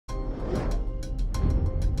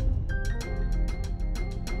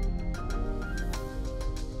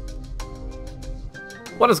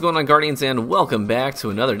What is going on, Guardians, and welcome back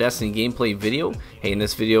to another Destiny gameplay video. Hey, in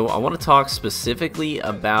this video I want to talk specifically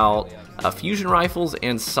about fusion rifles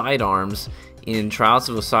and sidearms in Trials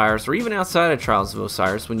of Osiris, or even outside of Trials of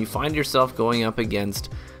Osiris, when you find yourself going up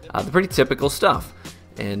against the pretty typical stuff.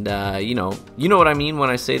 And you know what I mean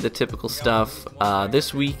when I say the typical stuff.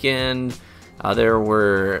 This weekend there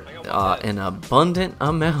were an abundant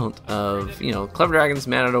amount of Clever Dragons,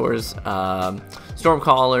 Matadors,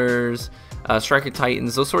 Stormcallers, Striker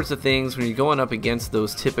Titans, those sorts of things. When you're going up against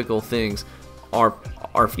those typical things,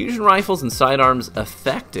 are fusion rifles and sidearms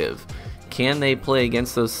effective? Can they play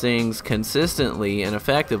against those things consistently and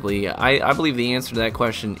effectively? I believe the answer to that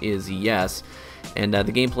question is yes, and the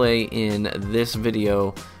gameplay in this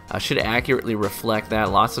video should accurately reflect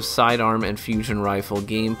that. Lots of sidearm and fusion rifle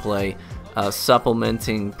gameplay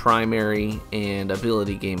supplementing primary and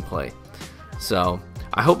ability gameplay. So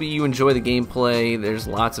I hope you enjoy the gameplay. There's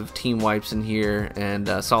lots of team wipes in here and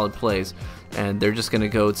solid plays, and they're just going to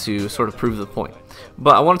go to sort of prove the point.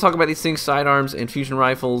 But I want to talk about these things, sidearms and fusion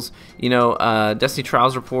rifles. Destiny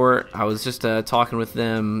Trials Report, I was just talking with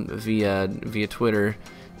them via Twitter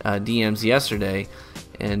DMs yesterday,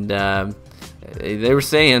 and they were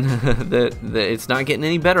saying that it's not getting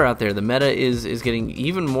any better out there. The meta is getting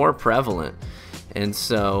even more prevalent, and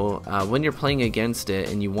so when you're playing against it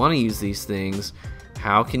and you want to use these things,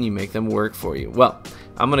 how can you make them work for you? Well,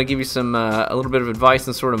 I'm going to give you some a little bit of advice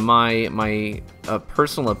and sort of my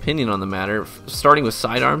personal opinion on the matter, starting with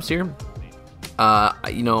sidearms here. In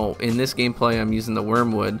this gameplay I'm using the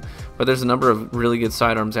Wormwood, but there's a number of really good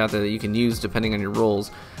sidearms out there that you can use depending on your roles.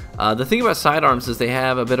 The thing about sidearms is they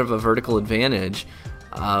have a bit of a vertical advantage.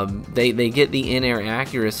 They get the in-air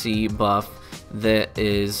accuracy buff that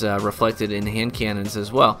is reflected in hand cannons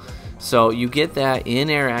as well. So you get that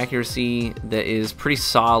in-air accuracy that is pretty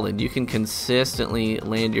solid. You can consistently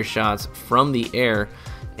land your shots from the air,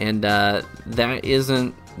 and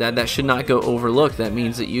that should not go overlooked. That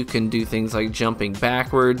means that you can do things like jumping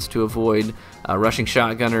backwards to avoid rushing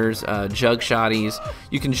shotgunners, jug shotties.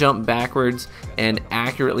 You can jump backwards and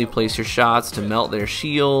accurately place your shots to melt their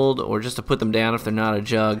shield, or just to put them down if they're not a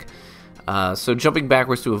jug. So jumping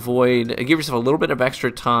backwards to avoid, give yourself a little bit of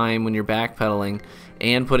extra time when you're backpedaling,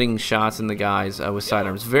 and putting shots in the guys with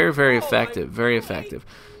sidearms. Very, very effective, very effective.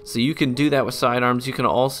 So you can do that with sidearms. You can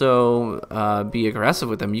also be aggressive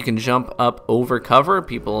with them. You can jump up over cover.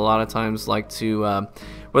 People a lot of times like to,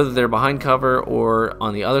 whether they're behind cover or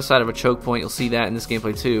on the other side of a choke point. You'll see that in this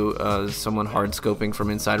gameplay too. Someone hard scoping from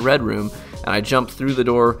inside Red Room, and I jump through the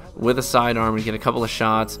door with a sidearm and get a couple of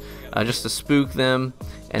shots just to spook them,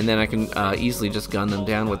 and then I can easily just gun them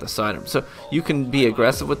down with the sidearm. So you can be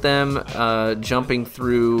aggressive with them, jumping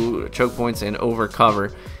through choke points and over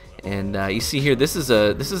cover. And you see here, this is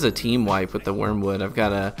a team wipe with the Wormwood. I've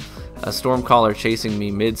got a Stormcaller chasing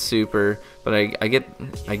me mid super, but I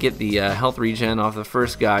get the health regen off the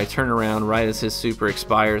first guy, turn around right as his super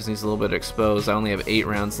expires and he's a little bit exposed. I only have 8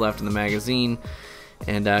 rounds left in the magazine,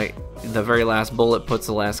 and the very last bullet puts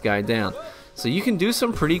the last guy down. So you can do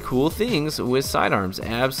some pretty cool things with sidearms,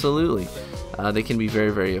 absolutely. They can be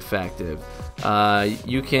very, very effective.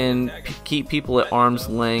 You can keep people at arm's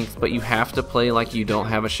length, but you have to play like you don't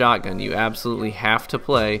have a shotgun. You absolutely have to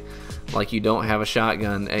play like you don't have a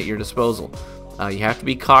shotgun at your disposal. You have to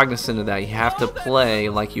be cognizant of that. You have to play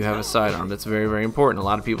like you have a sidearm. That's very, very important. A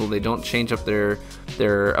lot of people, they don't change up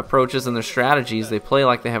their approaches and their strategies. They play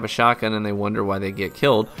like they have a shotgun, and they wonder why they get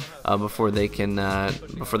killed before they can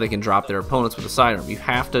drop their opponents with a sidearm. You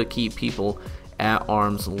have to keep people at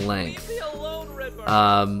arm's length.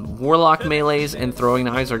 Warlock melees and throwing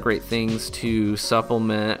knives are great things to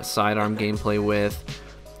supplement sidearm gameplay with.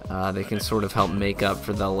 They can sort of help make up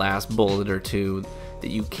for the last bullet or two that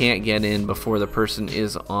you can't get in before the person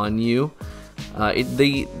is on you.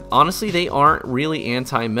 Honestly, they aren't really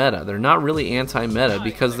anti-meta. They're not really anti-meta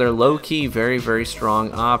because they're low-key very, very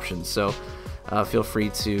strong options. So feel free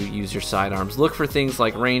to use your sidearms. Look for things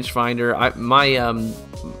like rangefinder.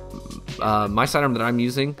 My sidearm that I'm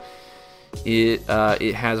using, it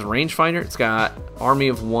has rangefinder. It's got army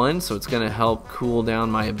of 1, so it's going to help cool down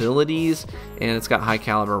my abilities, and it's got high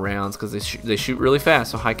caliber rounds because they shoot really fast.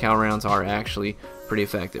 So high caliber rounds are actually pretty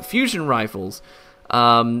effective. Fusion rifles.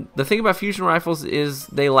 The thing about fusion rifles is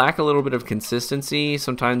they lack a little bit of consistency.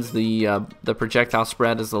 Sometimes the projectile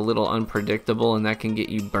spread is a little unpredictable, and that can get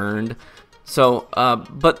you burned. So,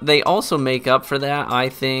 but they also make up for that, I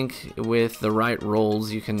think, with the right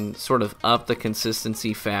rolls. You can sort of up the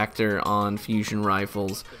consistency factor on fusion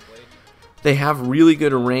rifles. They have really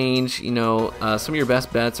good range. You know, some of your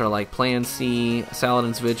best bets are like Plan C,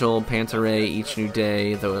 Saladin's Vigil, Pantaray, Each New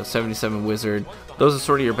Day, the 77 Wizard. Those are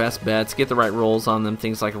sort of your best bets. Get the right rolls on them.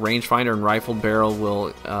 Things like Rangefinder and Rifled Barrel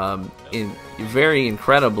will very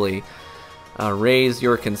incredibly raise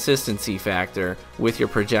your consistency factor with your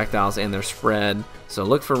projectiles and their spread. So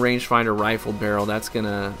look for Rangefinder, Rifled Barrel. That's going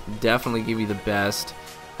to definitely give you the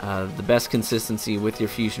best consistency with your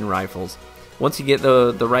fusion rifles. Once you get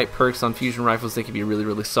the right perks on fusion rifles, they can be really,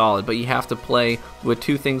 really solid. But you have to play with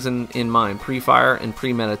two things in mind. Pre-fire and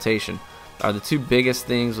premeditation are the two biggest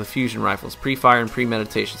things with fusion rifles. Pre-fire and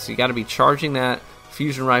premeditation. So you got to be charging that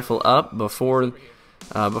fusion rifle up before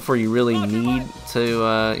you really need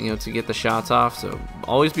to to get the shots off. So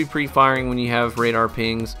always be pre-firing when you have radar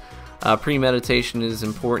pings. Premeditation is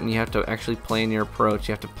important. You have to actually plan your approach.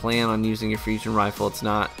 You have to plan on using your fusion rifle. It's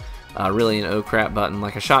not really an oh crap button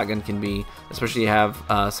like a shotgun can be, especially if you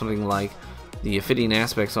have something like the Ophidian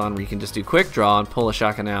Aspects on where you can just do quick draw and pull a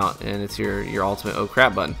shotgun out and it's your ultimate oh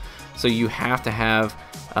crap button. So you have to have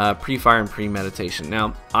pre-fire and premeditation.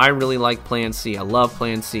 Now I really like Plan C. I love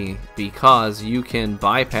Plan C because you can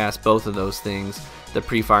bypass both of those things, the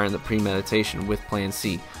pre-fire and the premeditation, with Plan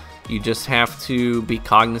C. You just have to be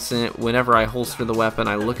cognizant. Whenever I holster the weapon,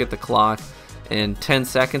 I look at the clock, and 10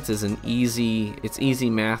 seconds is it's easy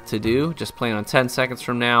math to do. Just plan on 10 seconds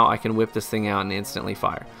from now, I can whip this thing out and instantly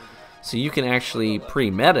fire. So you can actually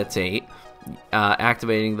premeditate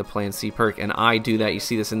activating the Plan C perk, and I do that. You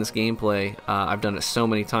see this in this gameplay. I've done it so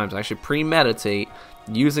many times. I actually premeditate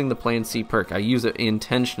using the Plan C perk. I use it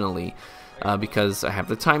intentionally because I have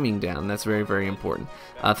the timing down. That's very, very important.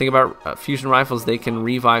 Think about fusion rifles. They can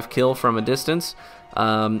revive kill from a distance,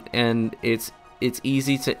 and it's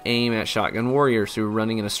easy to aim at shotgun warriors who are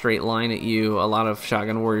running in a straight line at you. A lot of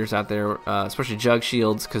shotgun warriors out there, especially jug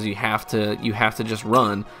shields, because you have to just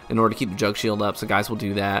run in order to keep the jug shield up. So guys will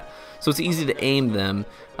do that. So it's easy to aim them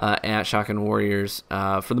at shotgun warriors.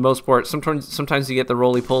 For the most part, sometimes you get the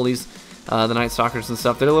roly-polies, the Night Stalkers and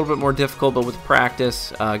stuff. They're a little bit more difficult, but with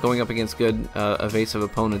practice, going up against good evasive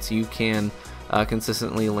opponents, you can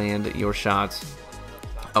consistently land your shots.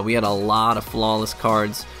 We had a lot of flawless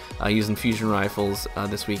cards using fusion rifles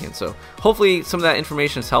this weekend. So hopefully some of that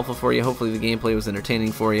information is helpful for you. Hopefully the gameplay was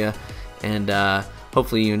entertaining for you, and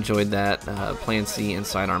hopefully you enjoyed that Plan C and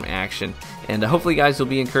sidearm action. And hopefully guys, you'll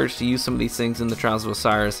be encouraged to use some of these things in the Trials of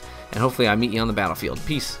Osiris, and hopefully I meet you on the battlefield.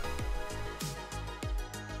 Peace.